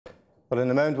Well, in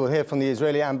a moment, we'll hear from the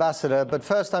Israeli ambassador. But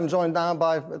first, I'm joined now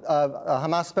by a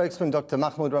Hamas spokesman, Dr.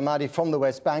 Mahmoud Ramahi from the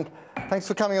West Bank. Thanks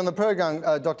for coming on the program,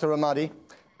 Dr. Ramahi.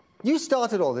 You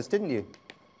started all this, didn't you?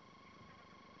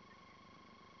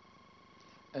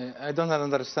 I don't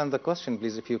understand the question,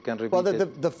 please, if you can repeat it. Well,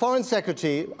 the Foreign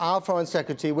Secretary, our Foreign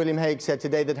Secretary, William Hague, said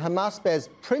today that Hamas bears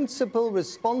principal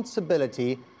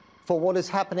responsibility for what is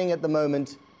happening at the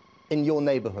moment in your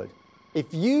neighborhood.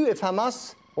 If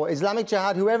Hamas or Islamic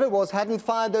Jihad, whoever it was, hadn't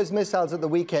fired those missiles at the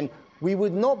weekend, we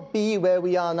would not be where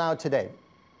we are now today.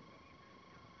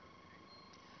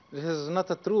 This is not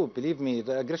true. Believe me,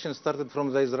 the aggression started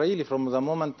from the Israeli, from the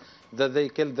moment that they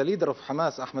killed the leader of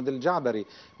Hamas, Ahmed al-Jabari.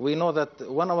 We know that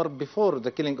 1 hour before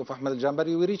the killing of Ahmed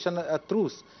al-Jabari, we reached a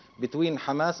truce between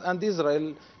Hamas and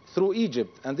Israel through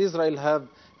Egypt. And Israel have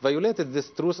violated this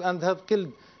truce and have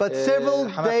killed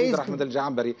Hamas leader Ahmed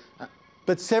al-Jabari.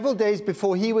 But several days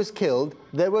before he was killed,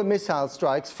 there were missile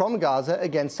strikes from Gaza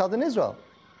against southern Israel.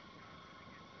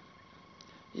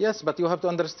 Yes, but you have to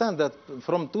understand that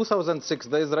from 2006,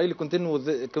 the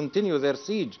Israelis continue their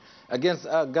siege against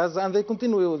Gaza, and they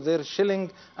continue their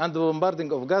shelling and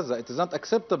bombarding of Gaza. It is not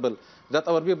acceptable that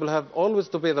our people have always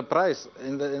to pay the price.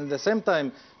 In the same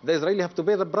time, the Israelis have to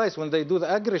pay the price when they do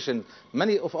the aggression.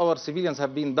 Many of our civilians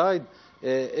have been died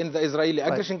in the Israeli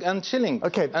aggression and shelling.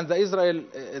 Okay. And the Israel,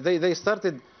 they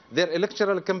started their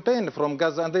electoral campaign from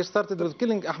Gaza, and they started with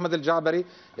killing Ahmed al-Jabari,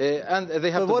 and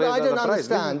they have to pay the price.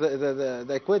 This is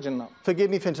the equation now. Forgive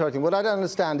me for interrupting. What I don't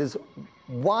understand is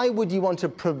why would you want to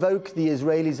provoke the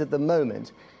Israelis at the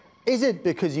moment? Is it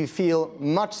because you feel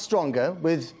much stronger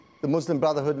with the Muslim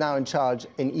Brotherhood now in charge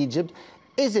in Egypt?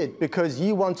 Is it because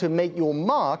you want to make your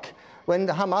mark when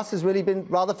Hamas has really been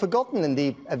rather forgotten in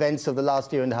the events of the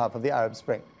last year and a half of the Arab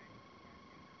Spring?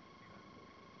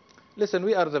 Listen,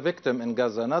 we are the victim in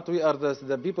Gaza, not we are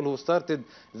the people who started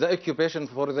the occupation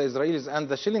for the Israelis and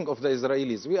the shelling of the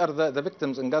Israelis. We are the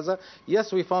victims in Gaza.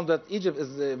 Yes, we found that Egypt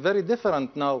is very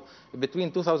different now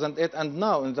between 2008 and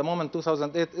now. In the moment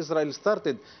 2008, Israel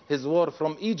started his war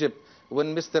from Egypt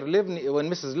when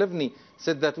Mrs. Livni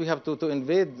said that we have to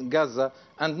invade Gaza.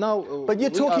 And now... But you're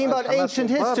talking about ancient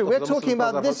history. We're talking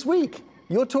about this week.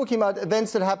 You're talking about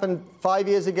events that happened 5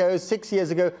 years ago, 6 years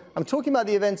ago. I'm talking about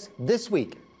the events this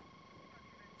week.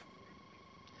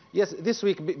 Yes, this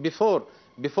week, before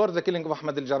the killing of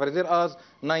Ahmed al-Jabari, there are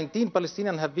 19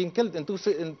 Palestinians have been killed in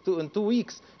 2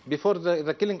 weeks before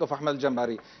the killing of Ahmed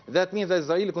al-Jabari. That means the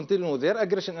Israelis continue their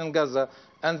aggression in Gaza,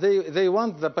 and they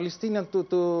want the Palestinians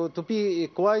to be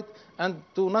quiet and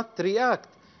to not react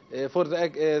for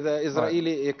the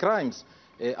Israeli crimes.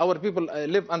 Our people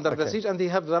live under the siege, and they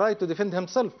have the right to defend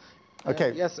himself.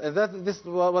 Okay. Yes, this is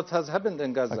what has happened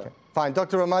in Gaza. Okay. Fine.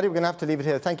 Dr. Ramahi, we're going to have to leave it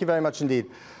here. Thank you very much indeed.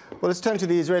 Well, let's turn to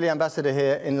the Israeli ambassador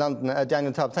here in London,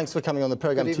 Daniel Taub. Thanks for coming on the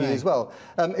program to you as well.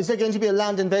 Is there going to be a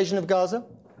land invasion of Gaza?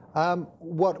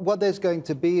 What there's going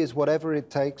to be is whatever it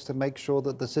takes to make sure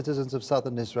that the citizens of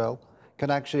southern Israel can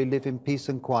actually live in peace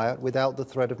and quiet without the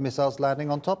threat of missiles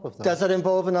landing on top of them. Does that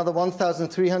involve another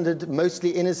 1,300 mostly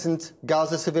innocent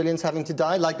Gaza civilians having to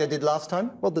die like they did last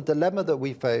time? Well, the dilemma that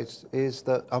we face is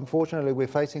that, unfortunately, we're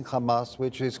facing Hamas,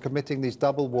 which is committing these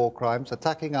double war crimes,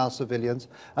 attacking our civilians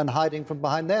and hiding from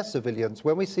behind their civilians.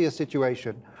 When we see a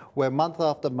situation where month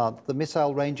after month the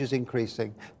missile range is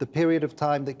increasing, the period of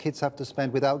time that kids have to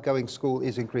spend without going to school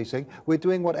is increasing, we're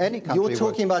doing what any country You're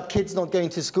talking about kids not going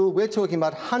to school. We're talking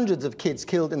about hundreds of kids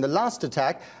killed in the last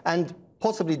attack and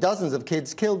possibly dozens of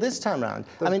kids killed this time around.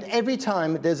 I mean, every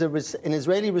time there's an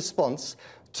Israeli response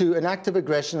to an act of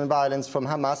aggression and violence from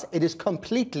Hamas, it is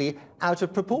completely out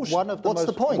of proportion. What's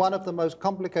the point? One of the most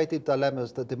complicated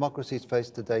dilemmas that democracies face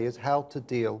today is how to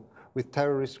deal with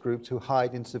terrorist groups who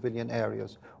hide in civilian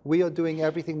areas. We are doing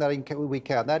everything that we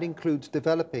can. That includes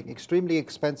developing extremely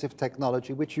expensive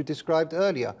technology, which you described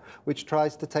earlier, which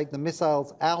tries to take the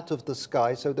missiles out of the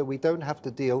sky so that we don't have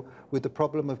to deal with the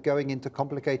problem of going into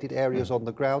complicated areas on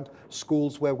the ground,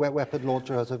 schools where weapon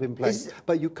launchers have been placed.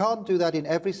 But you can't do that in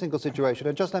every single situation.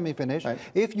 And just let me finish. Right.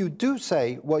 If you do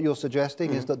say what you're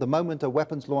suggesting is that the moment a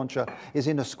weapons launcher is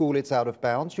in a school, it's out of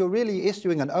bounds, you're really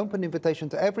issuing an open invitation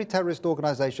to every terrorist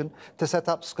organization to set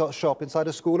up shop inside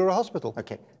a school or a hospital.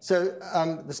 Okay. So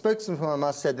the spokesman from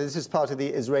Hamas said that this is part of the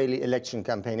Israeli election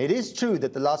campaign. It is true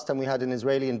that the last time we had an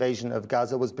Israeli invasion of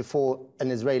Gaza was before an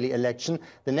Israeli election.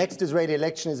 The next Israeli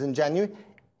election is in January.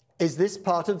 Is this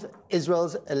part of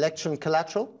Israel's election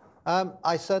collateral?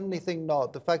 I certainly think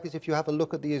not. The fact is, if you have a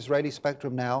look at the Israeli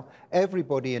spectrum now,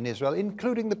 everybody in Israel,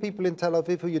 including the people in Tel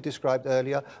Aviv who you described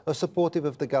earlier, are supportive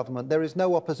of the government. There is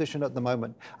no opposition at the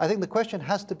moment. I think the question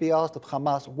has to be asked of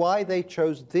Hamas why they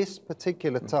chose this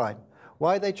particular time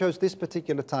Why they chose this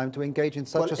particular time to engage in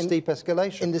such a steep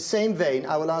escalation. In the same vein,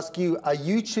 I will ask you, are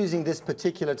you choosing this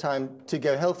particular time to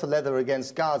go hell for leather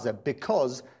against Gaza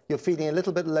because you're feeling a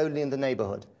little bit lonely in the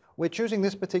neighborhood? We're choosing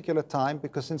this particular time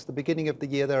because since the beginning of the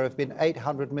year there have been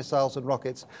 800 missiles and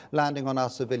rockets landing on our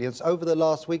civilians. Over the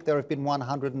last week there have been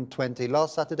 120.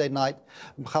 Last Saturday night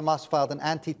Hamas fired an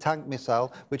anti-tank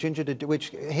missile which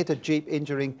hit a jeep,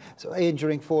 injuring 4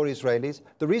 Israelis.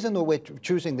 The reason that we're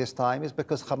choosing this time is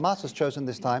because Hamas has chosen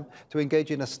this time to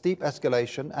engage in a steep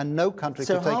escalation and no country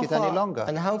could take it any longer.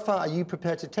 And how far are you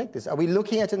prepared to take this? Are we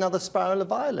looking at another spiral of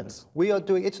violence? We are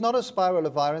doing, it's not a spiral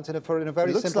of violence in a very simple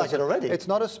sense. It looks like it already. It's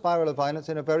not a spiral of violence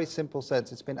in a very simple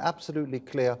sense. It's been absolutely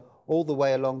clear all the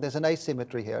way along. There's an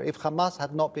asymmetry here. If Hamas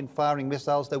had not been firing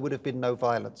missiles, there would have been no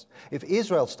violence. If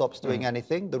Israel stops doing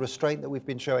anything, the restraint that we've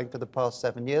been showing for the past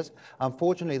 7 years,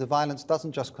 unfortunately, the violence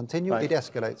doesn't just continue, it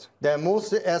escalates. There are more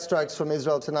airstrikes from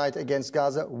Israel tonight against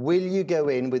Gaza. Will you go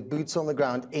in with boots on the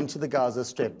ground into the Gaza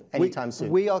Strip anytime soon?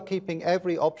 We are keeping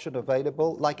every option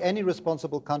available, like any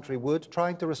responsible country would,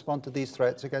 trying to respond to these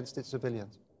threats against its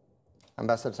civilians.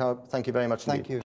 Ambassador Taub, thank you very much indeed. Thank you.